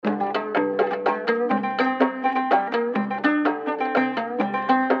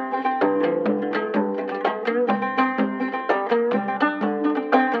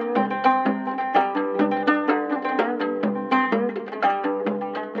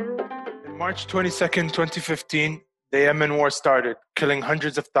March 22nd, 2015, the Yemen war started, killing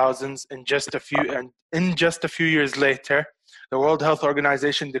hundreds of thousands in just a few years later, the World Health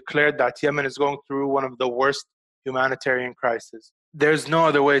Organization declared that Yemen is going through one of the worst humanitarian crises. There's no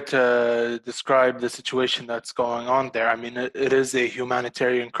other way to describe the situation that's going on there. I mean, it is a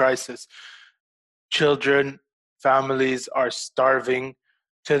humanitarian crisis. Children, families are starving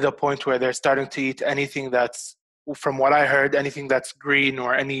to the point where they're starting to eat anything that's, from what I heard, anything that's green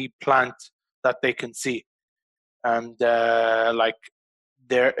or any plant that they can see. And like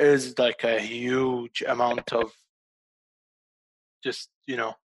there is like a huge amount of just,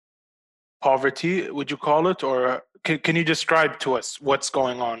 poverty, would you call it? Or can you describe to us what's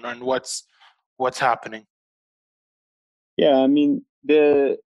going on and what's happening? Yeah, I mean,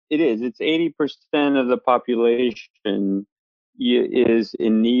 it's 80% of the population is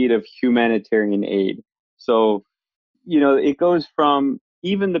in need of humanitarian aid. So, it goes from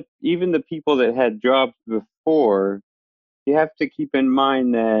even the people that had jobs before, you have to keep in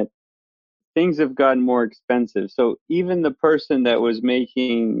mind that things have gotten more expensive. So even the person that was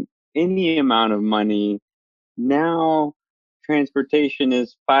making any amount of money, now transportation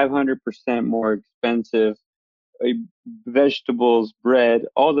is 500% more expensive. uh, Vegetables, bread,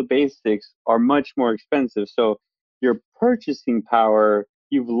 all the basics are much more expensive. So your purchasing power,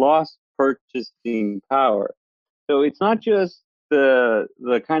 you've lost purchasing power. So it's not just the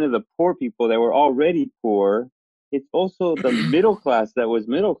kind of the poor people that were already poor. It's also the middle class that was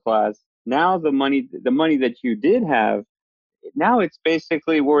middle class. Now the money that you did have, now it's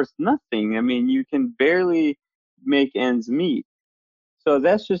basically worth nothing. I mean, you can barely make ends meet. So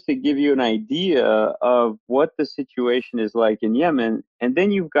that's just to give you an idea of what the situation is like in Yemen. And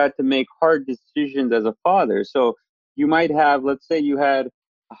then you've got to make hard decisions as a father. So you might have, let's say you had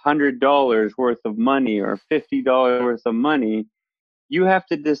 $100 worth of money or $50 worth of money. You have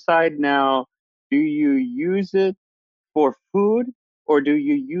to decide now, do you use it for food or do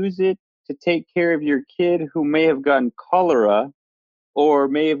you use it to take care of your kid who may have gotten cholera or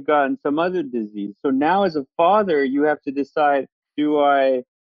may have gotten some other disease? So now, as a father, you have to decide, do I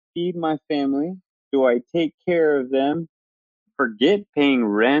feed my family? Do I take care of them? Forget paying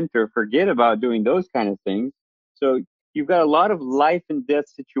rent or forget about doing those kind of things. So you've got a lot of life and death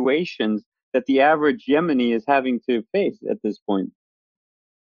situations that the average Yemeni is having to face at this point.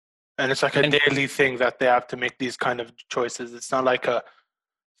 And it's like a And daily thing that they have to make these kind of choices. It's not like a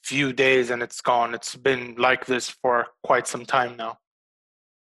few days and it's gone. It's been like this for quite some time now.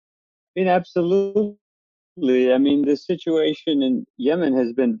 I mean, absolutely. I mean, the situation in Yemen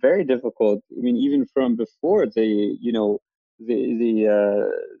has been very difficult. I mean, even from before the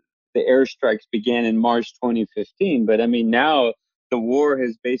the airstrikes began in March 2015. But I mean, now the war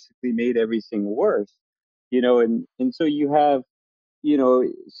has basically made everything worse. And so you have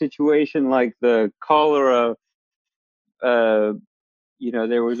situation like the cholera. Uh,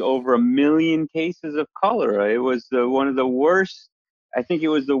 there was over 1 million cases of cholera. It was one of the worst. I think it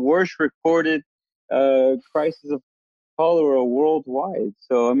was the worst recorded crisis of cholera worldwide.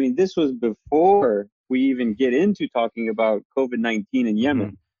 So, I mean, this was before we even get into talking about COVID-19 in mhm.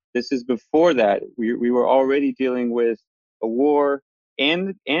 Yemen. This is before that. We were already dealing with a war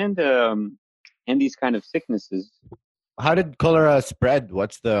and these kind of sicknesses. How did cholera spread?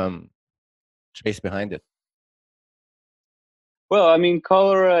 What's the trace behind it? Well, I mean,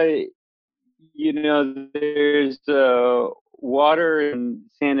 cholera, there's water and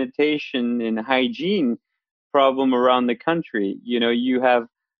sanitation and hygiene problem around the country. You have,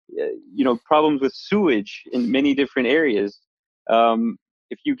 problems with sewage in many different areas. Um,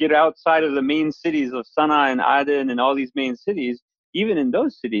 if you get outside of the main cities of Sana'a and Aden and all these main cities, even in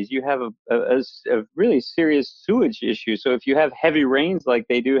those cities, you have a really serious sewage issue. So if you have heavy rains like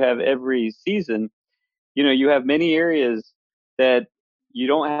they do have every season, you have many areas that you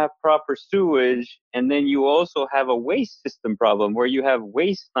don't have proper sewage, and then you also have a waste system problem where you have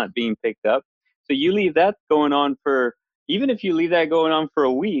waste not being picked up. So you leave that going on for, even if you leave that going on for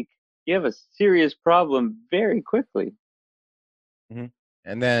a week, you have a serious problem very quickly. Hmm.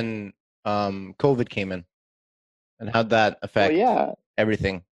 And then COVID came in, and how'd that Well, affect yeah,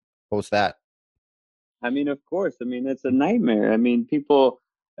 everything post that? I mean, of course, I mean, it's a nightmare. I mean, for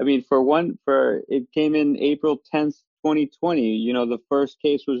it came in April 10th, 2020. The first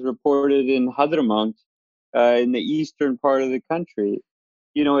case was reported in Hadramaut, in the eastern part of the country.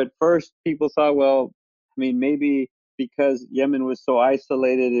 At first people thought, well, I mean, maybe because Yemen was so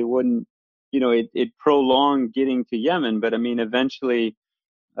isolated, it wouldn't, it prolonged getting to Yemen. But I mean, eventually,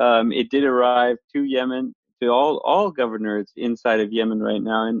 it did arrive to Yemen, to all governors inside of Yemen right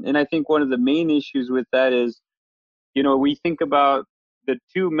now. And I think one of the main issues with that is, we think about the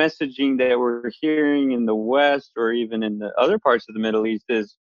two messaging that we're hearing in the West or even in the other parts of the Middle East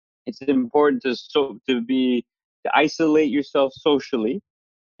is it's important to isolate yourself socially.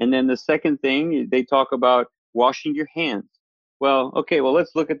 And then the second thing, they talk about washing your hands. Well, okay, well,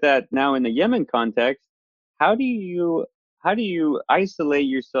 let's look at that now in the Yemen context. How do you how do you isolate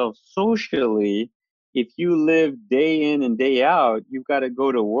yourself socially if you live day in and day out? You've got to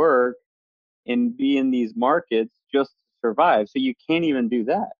go to work and be in these markets just to survive. So you can't even do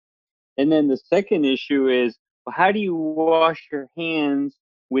that. And then the second issue is, well, how do you wash your hands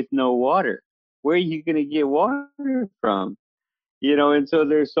with no water? Where are you going to get water from? And so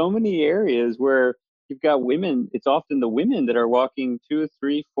there's so many areas where you've got women. It's often the women that are walking 2,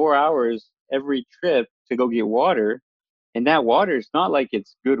 3, 4 hours every trip to go get water, and that water is not like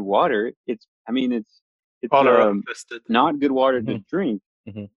it's good water. I mean, it's Cholera infested. not good water to Mhm. drink.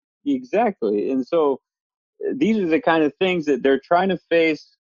 Mhm. Exactly, and so these are the kind of things that they're trying to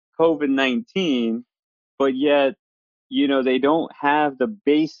face COVID-19, but yet they don't have the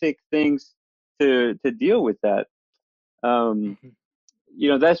basic things to deal with that. Um, Mhm.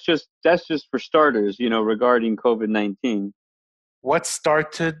 that's just for starters, regarding COVID-19. What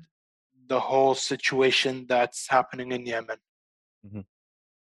started the whole situation that's happening in Yemen? Mhm.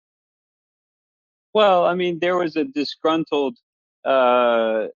 Well, I mean, there was a disgruntled,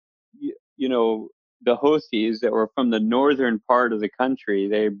 uh, the Houthis that were from the northern part of the country.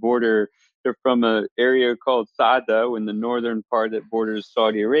 They're from an area called Saada in the northern part that borders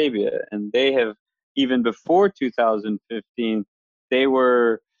Saudi Arabia. And they have, even before 2015, they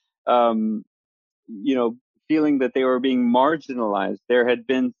were, um, feeling that they were being marginalized. There had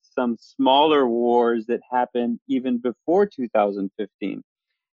been some smaller wars that happened even before 2015.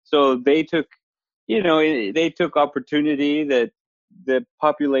 So they took opportunity that the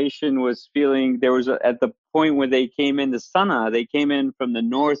population was feeling. At the point when they came into Sana'a, they came in from the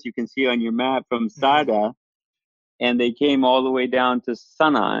north. You can see on your map from Mhm. Sada, and they came all the way down to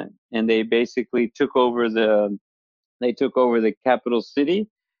Sana'a, and they basically took over the capital city,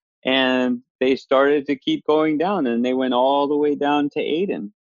 and they started to keep going down, and they went all the way down to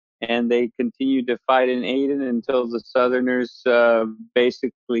Aden, and they continued to fight in Aden until the Southerners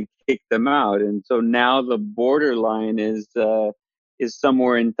basically kicked them out. And so now the borderline is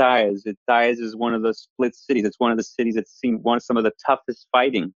somewhere in Taiz. Taiz is one of the split cities. It's one of the cities that's seen some of the toughest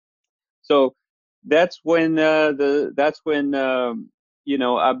fighting. So that's when Abdul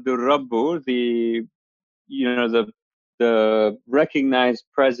Rabbu, the recognized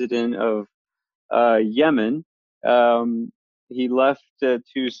president of Yemen. Um, he left to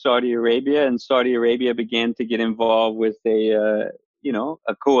Saudi Arabia, and Saudi Arabia began to get involved with a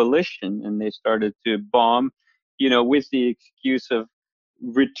coalition, and they started to bomb, with the excuse of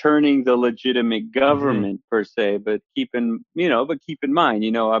returning the legitimate Mhm. government per se. But keep in mind,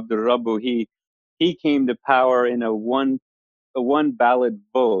 Abdul Rabbu, he came to power in a one ballot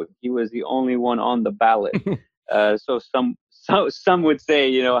vote. He was the only one on the ballot. So some would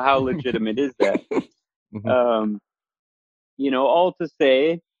say, how legitimate is that? Mhm. Um, all to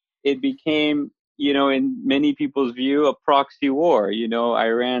say, it became, in many people's view, a proxy war.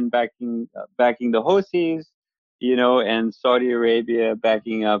 Iran backing the Houthis, and Saudi Arabia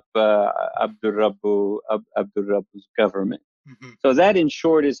backing up Abdul Rabbu's government. Mhm. So that, in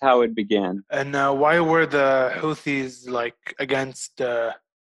short, is how it began. And why were the Houthis like against Abdul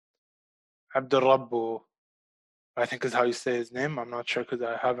Rabbu? I think is how you say his name. I'm not sure because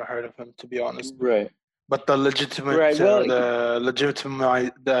I haven't heard of him, to be honest. Right. But the Right. legitimate Well, or the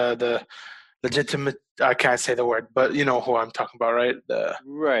legitimate, I can't say the word, but you know who I'm talking about, right?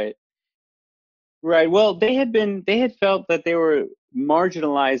 right. Right. Well, they had felt that they were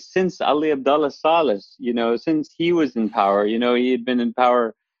marginalized since Ali Abdullah Saleh, since he was in power. He had been in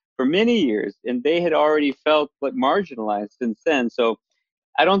power for many years, and they had already felt like marginalized since then. So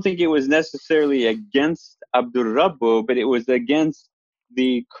I don't think it was necessarily against Abdul Rabbu, but it was against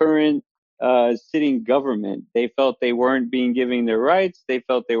the current sitting government. They felt they weren't being given their rights. They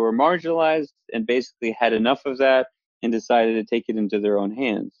felt they were marginalized, and basically had enough of that and decided to take it into their own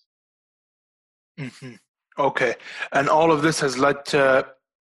hands. Mhm. Okay. And all of this has led to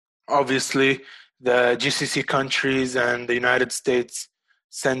obviously the GCC countries and the United States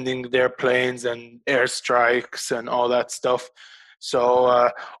sending their planes and airstrikes and all that stuff.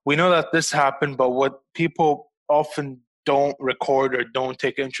 So we know that this happened, but what people often don't record or don't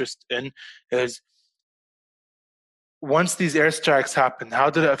take interest in is once these airstrikes happened, how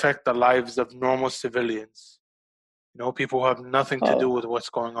did it affect the lives of normal civilians? People who have nothing to do Well, with what's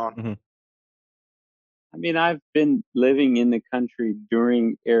going on. Mhm. I mean, I've been living in the country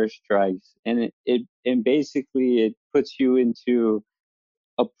during airstrikes, and it basically it puts you into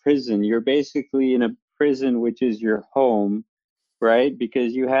a prison. You're basically in a prison, which is your home, right?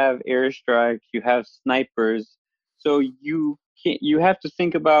 Because you have airstrikes, you have snipers, so you have to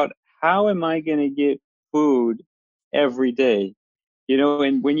think about, how am I going to get food every day?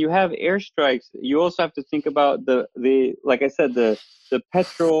 And when you have airstrikes, you also have to think about the like I said, the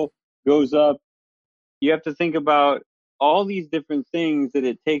petrol goes up. You have to think about all these different things that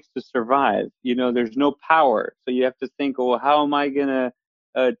it takes to survive. There's no power, so you have to think, well, how am I gonna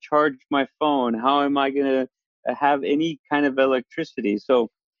charge my phone? How am I gonna have any kind of electricity? So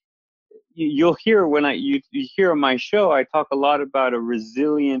you'll hear when you hear on my show, I talk a lot about a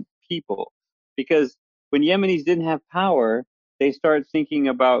resilient people, because when Yemenis didn't have power, they started thinking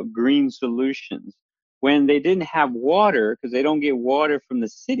about green solutions. When they didn't have water, because they don't get water from the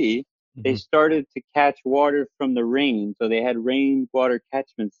city, they started to catch water from the rain. So they had rainwater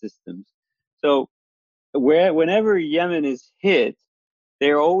catchment systems. So whenever Yemen is hit,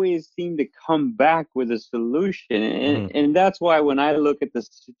 they always seem to come back with a solution. And that's why when I look at the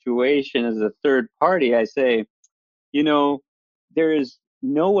situation as a third party, I say, you know, there is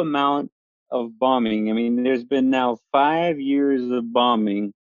no amount of bombing. I mean, there's been now 5 years of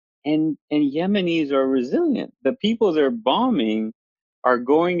bombing, and Yemenis are resilient. The people they're bombing are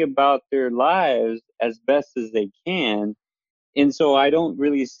going about their lives as best as they can, and so I don't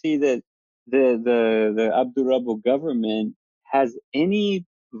really see that the Abdul Rabu government has any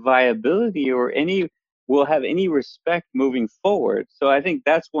viability or any will have any respect moving forward. So I think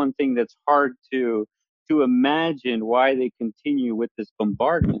that's one thing that's hard to imagine why they continue with this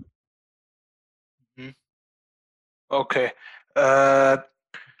bombardment. Mhm. Okay. Uh,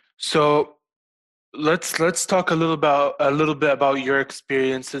 so let's talk a little bit about your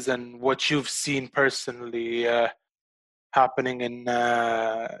experiences and what you've seen personally happening in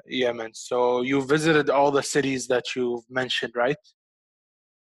Yemen. So you visited all the cities that you've mentioned, right?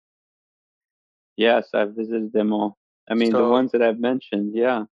 Yes, I've visited them all. I mean, the So ones that I've mentioned,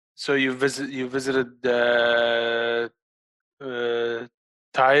 yeah. so you visited uh,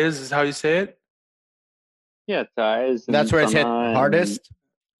 Taiz is how you say it? Yeah, Taiz And that's and where it's hit Sana'a and hardest.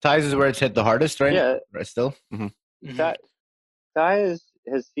 Ties is where it's hit the hardest, right? yeah, Right, still. Hmm. Ta Thai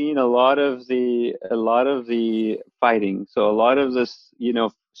has seen a lot of the fighting. So a lot of this,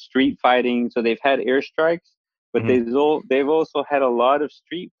 street fighting. So they've had airstrikes, but Hmm. they've also had a lot of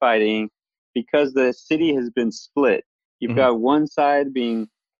street fighting because the city has been split. You've Hmm. got one side being,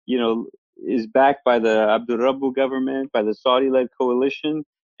 you know, is backed by the Abdul Rabbu government, by the Saudi-led coalition,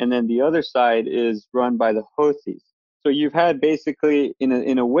 and then the other side is run by the Houthis. So you've had basically,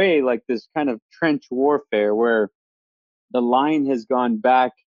 in a way, like this kind of trench warfare where the line has gone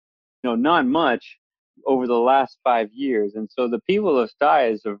back, not much over the last 5 years. And so the people of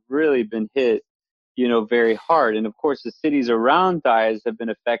Taiz have really been hit, very hard. And of course, the cities around Taiz have been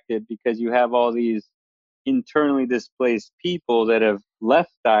affected because you have all these internally displaced people that have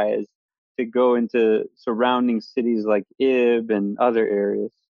left Taiz to go into surrounding cities like Ib and other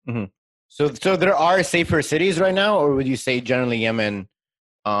areas. Hmm. So there are safer cities right now, or would you say generally Yemen,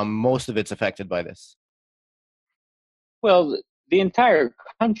 most of it's affected by this? Well, the entire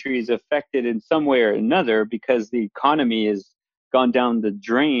country is affected in some way or another because the economy has gone down the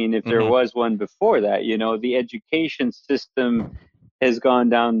drain if there Hmm. was one before that. The education system has gone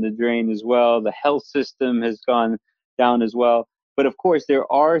down the drain as well. The health system has gone down as well. But of course,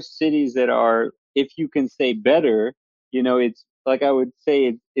 there are cities that are, if you can say better, it's like I would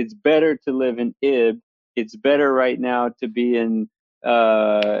say it's better to live in Ib. It's better right now to be in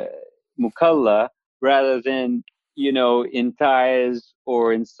uh, Mukalla rather than in Taiz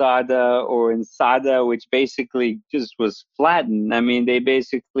or in Sada, which basically just was flattened. I mean, they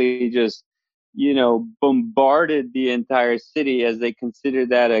basically just, bombarded the entire city as they considered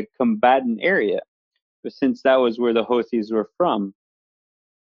that a combatant area, but since that was where the Houthis were from.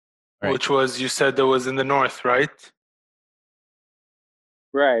 Right. Which was you said that was in the north, right?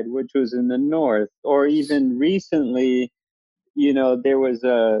 Right, which was in the north. Or even recently, there was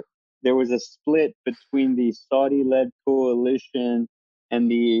a split between the Saudi-led coalition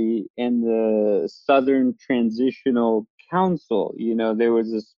and the Southern Transitional Council. There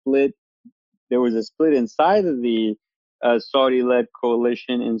was a split inside of the Saudi-led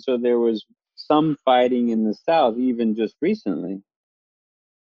coalition, and so there was some fighting in the south, even just recently.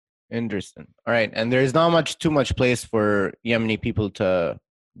 Interesting. All right. And there's not too much place for Yemeni people to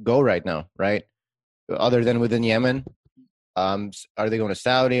go right now, right? Other than within Yemen. Are they going to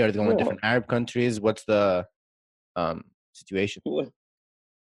Saudi? Are they going to Well, different Arab countries? What's the situation? well,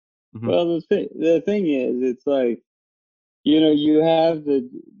 Hmm. the thing is, it's like, you have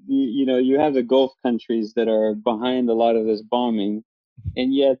the Gulf countries that are behind a lot of this bombing,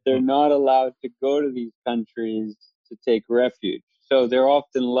 and yet they're not allowed to go to these countries to take refuge. So they're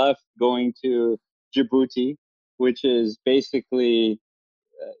often left going to Djibouti, which is basically,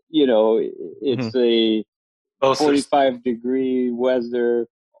 Hmm. it's a Closest. 45-degree weather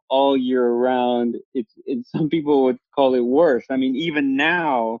all year round. Some people would call it worse. I mean, even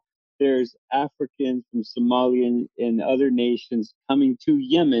now there's Africans from Somalia and other nations coming to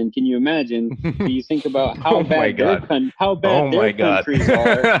Yemen. Can you imagine? Do you think about Oh my God. how Oh bad my their God. countries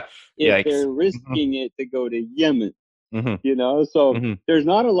are if Yikes. they're risking it to go to Yemen? Hmm. So Hmm. there's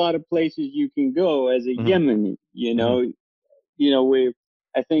not a lot of places you can go as a Hmm. Yemeni. Hmm. We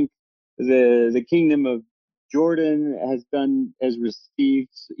I think the kingdom of Jordan has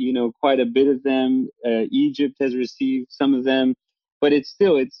received quite a bit of them. Egypt has received some of them, but it's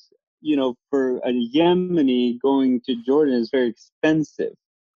for a Yemeni going to Jordan is very expensive.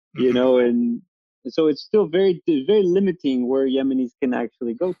 Mhm. And so it's still very limiting where Yemenis can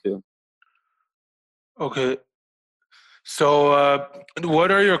actually go to. Okay. So, what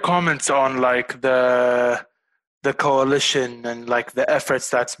are your comments on like the coalition and like the efforts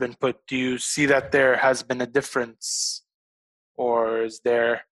that's been put? Do you see that there has been a difference, or is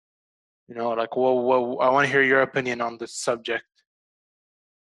there, like, I want to hear your opinion on this subject.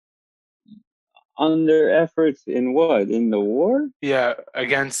 On their efforts in what? In the war? Yeah,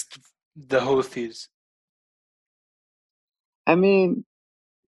 against the Houthis. I mean,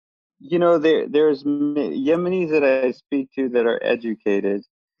 there's Yemenis that I speak to that are educated.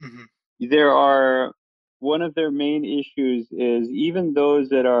 Hmm. There are One of their main issues is even those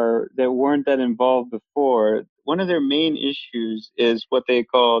that weren't that involved before. One of their main issues is what they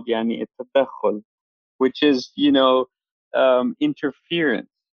call yani التدخل, which is interference.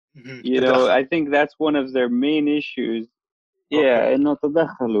 Hmm. تدخل. I think that's one of their main issues. Okay. Yeah, إنه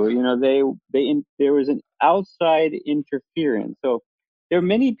تدخلوا. There was an outside interference. So there are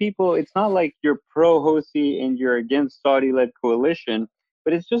many people. It's not like you're pro-Houthi and you're against Saudi-led coalition,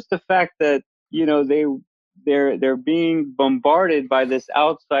 but it's just the fact that they're being bombarded by this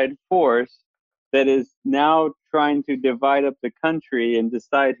outside force that is now trying to divide up the country and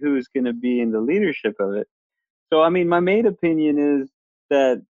decide who's going to be in the leadership of it. So I mean, my main opinion is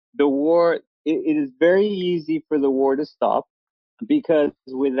that the war. It is very easy for the war to stop because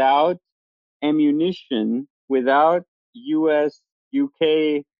without ammunition, without US, UK,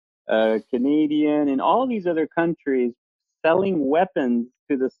 Canadian, and all these other countries selling weapons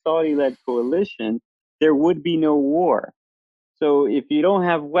to the Saudi led coalition, there would be no war. So if you don't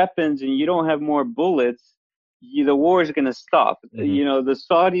have weapons and you don't have more bullets, the war is going to stop. Hmm. The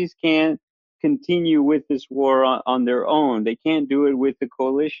Saudis can't continue with this war on their own. They can't do it with the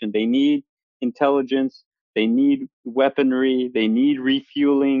coalition. They need intelligence. They need weaponry. They need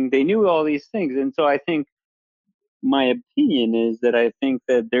refueling. They knew all these things. And so I think my opinion is that I think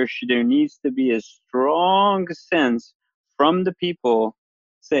that there needs to be a strong sense from the people,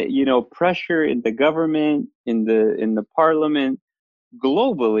 say, pressure in the government, in the parliament,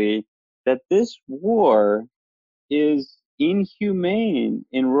 globally, that this war is inhumane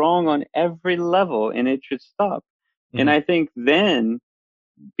and wrong on every level and it should stop. And Hmm. I think then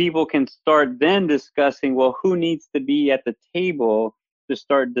people can start then discussing, well, who needs to be at the table to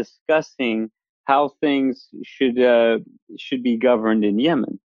start discussing how things should be governed in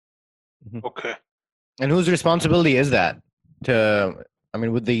Yemen. Hmm. Okay. And whose responsibility is that? To, I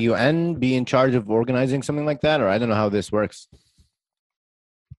mean, would the UN be in charge of organizing something like that, or I don't know how this works?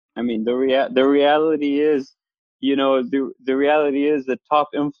 I mean, the reality is, the reality is that top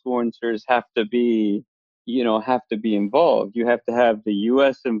influencers have to be involved. You have to have the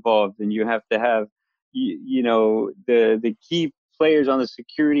U.S. involved, and you have to have, the key players on the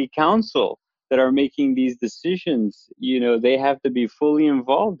Security Council that are making these decisions. They have to be fully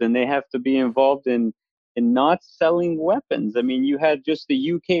involved, and they have to be involved in not selling weapons. I mean, you had just the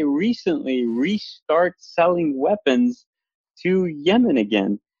UK recently restart selling weapons to Yemen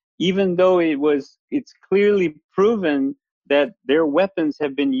again, even though it's clearly proven that their weapons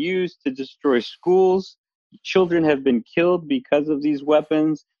have been used to destroy schools. Children have been killed because of these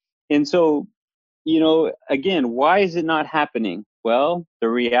weapons. And so, again, why is it not happening? Well,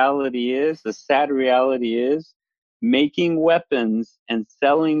 the sad reality is making weapons and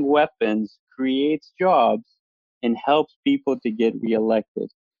selling weapons creates jobs and helps people to get reelected.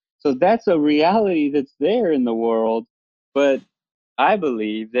 So that's a reality that's there in the world. But I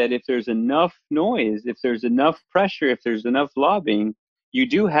believe that if there's enough noise, if there's enough pressure, if there's enough lobbying, you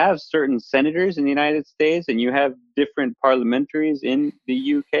do have certain senators in the United States and you have different parliamentaries in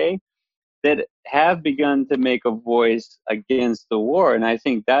the UK that have begun to make a voice against the war. And I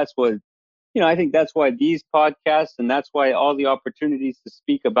think that's what I think that's why these podcasts and that's why all the opportunities to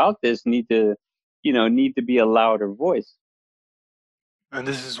speak about this need to be a louder voice. And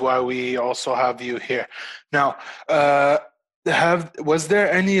this is why we also have you here. Now, was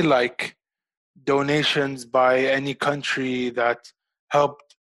there any like donations by any country that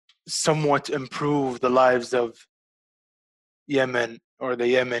helped somewhat improve the lives of Yemen or the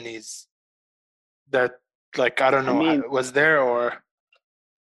Yemenis? That, like, I don't know, was there or?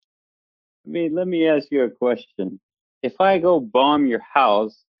 Let me ask you a question. If I go bomb your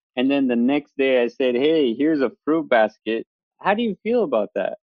house and then the next day I said, hey, here's a fruit basket, how do you feel about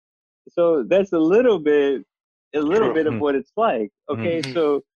that? So that's a little bit of what it's like. Okay,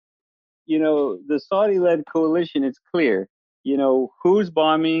 so the Saudi-led coalition, it's clear. Who's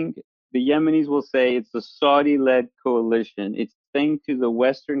bombing? The Yemenis will say it's the Saudi-led coalition. It's saying to the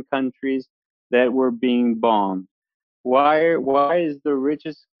Western countries that we're being bombed. Why is the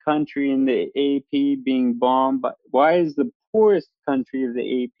richest country in the AP being bombed? Why is the poorest country of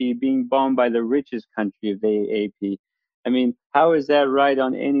the AP being bombed by the richest country of the AP? I mean, how is that right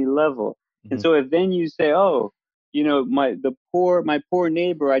on any level? And so if then you say, oh, my poor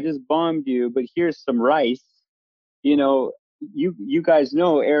neighbor, I just bombed you, but here's some rice. You guys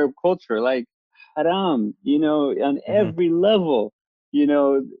know Arab culture, like haram, on every level,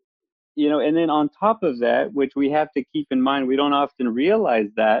 and then on top of that, which we have to keep in mind, we don't often realize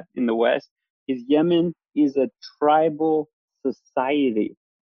that in the West, is Yemen is a tribal society.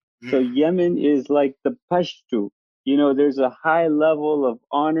 So Yemen is like the Pashto. There's a high level of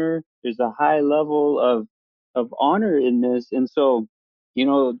honor. There's a high level of honor in this, and so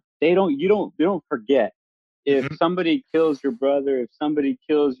they don't forget. If somebody kills your brother, if somebody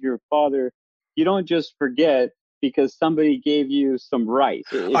kills your father, you don't just forget because somebody gave you some rice.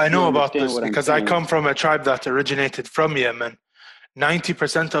 I know about this because I come from a tribe that originated from Yemen.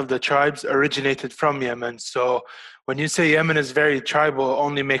 90% of the tribes originated from Yemen. So when you say Yemen is very tribal, it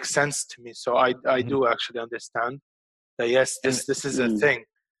only makes sense to me. So I do actually understand that, yes, this is a thing,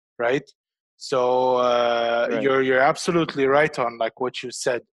 right? So Right. you're absolutely right on like what you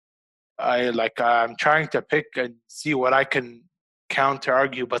said. I'm trying to pick and see what I can counter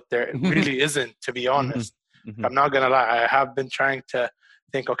argue, but there really isn't, to be honest. I'm not gonna lie. I have been trying to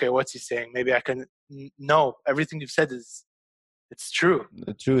think, okay, what's he saying? Maybe I can. No, everything you've said it's true.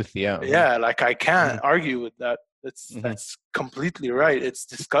 The truth, yeah. Yeah, like I can't argue with that. That's completely right. It's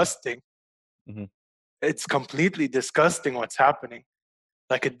disgusting. It's completely disgusting what's happening.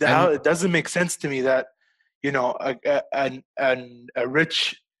 Like it doesn't make sense to me that a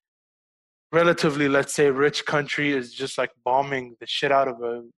rich, relatively, let's say, rich country is just like bombing the shit out of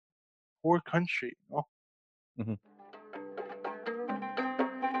a poor country.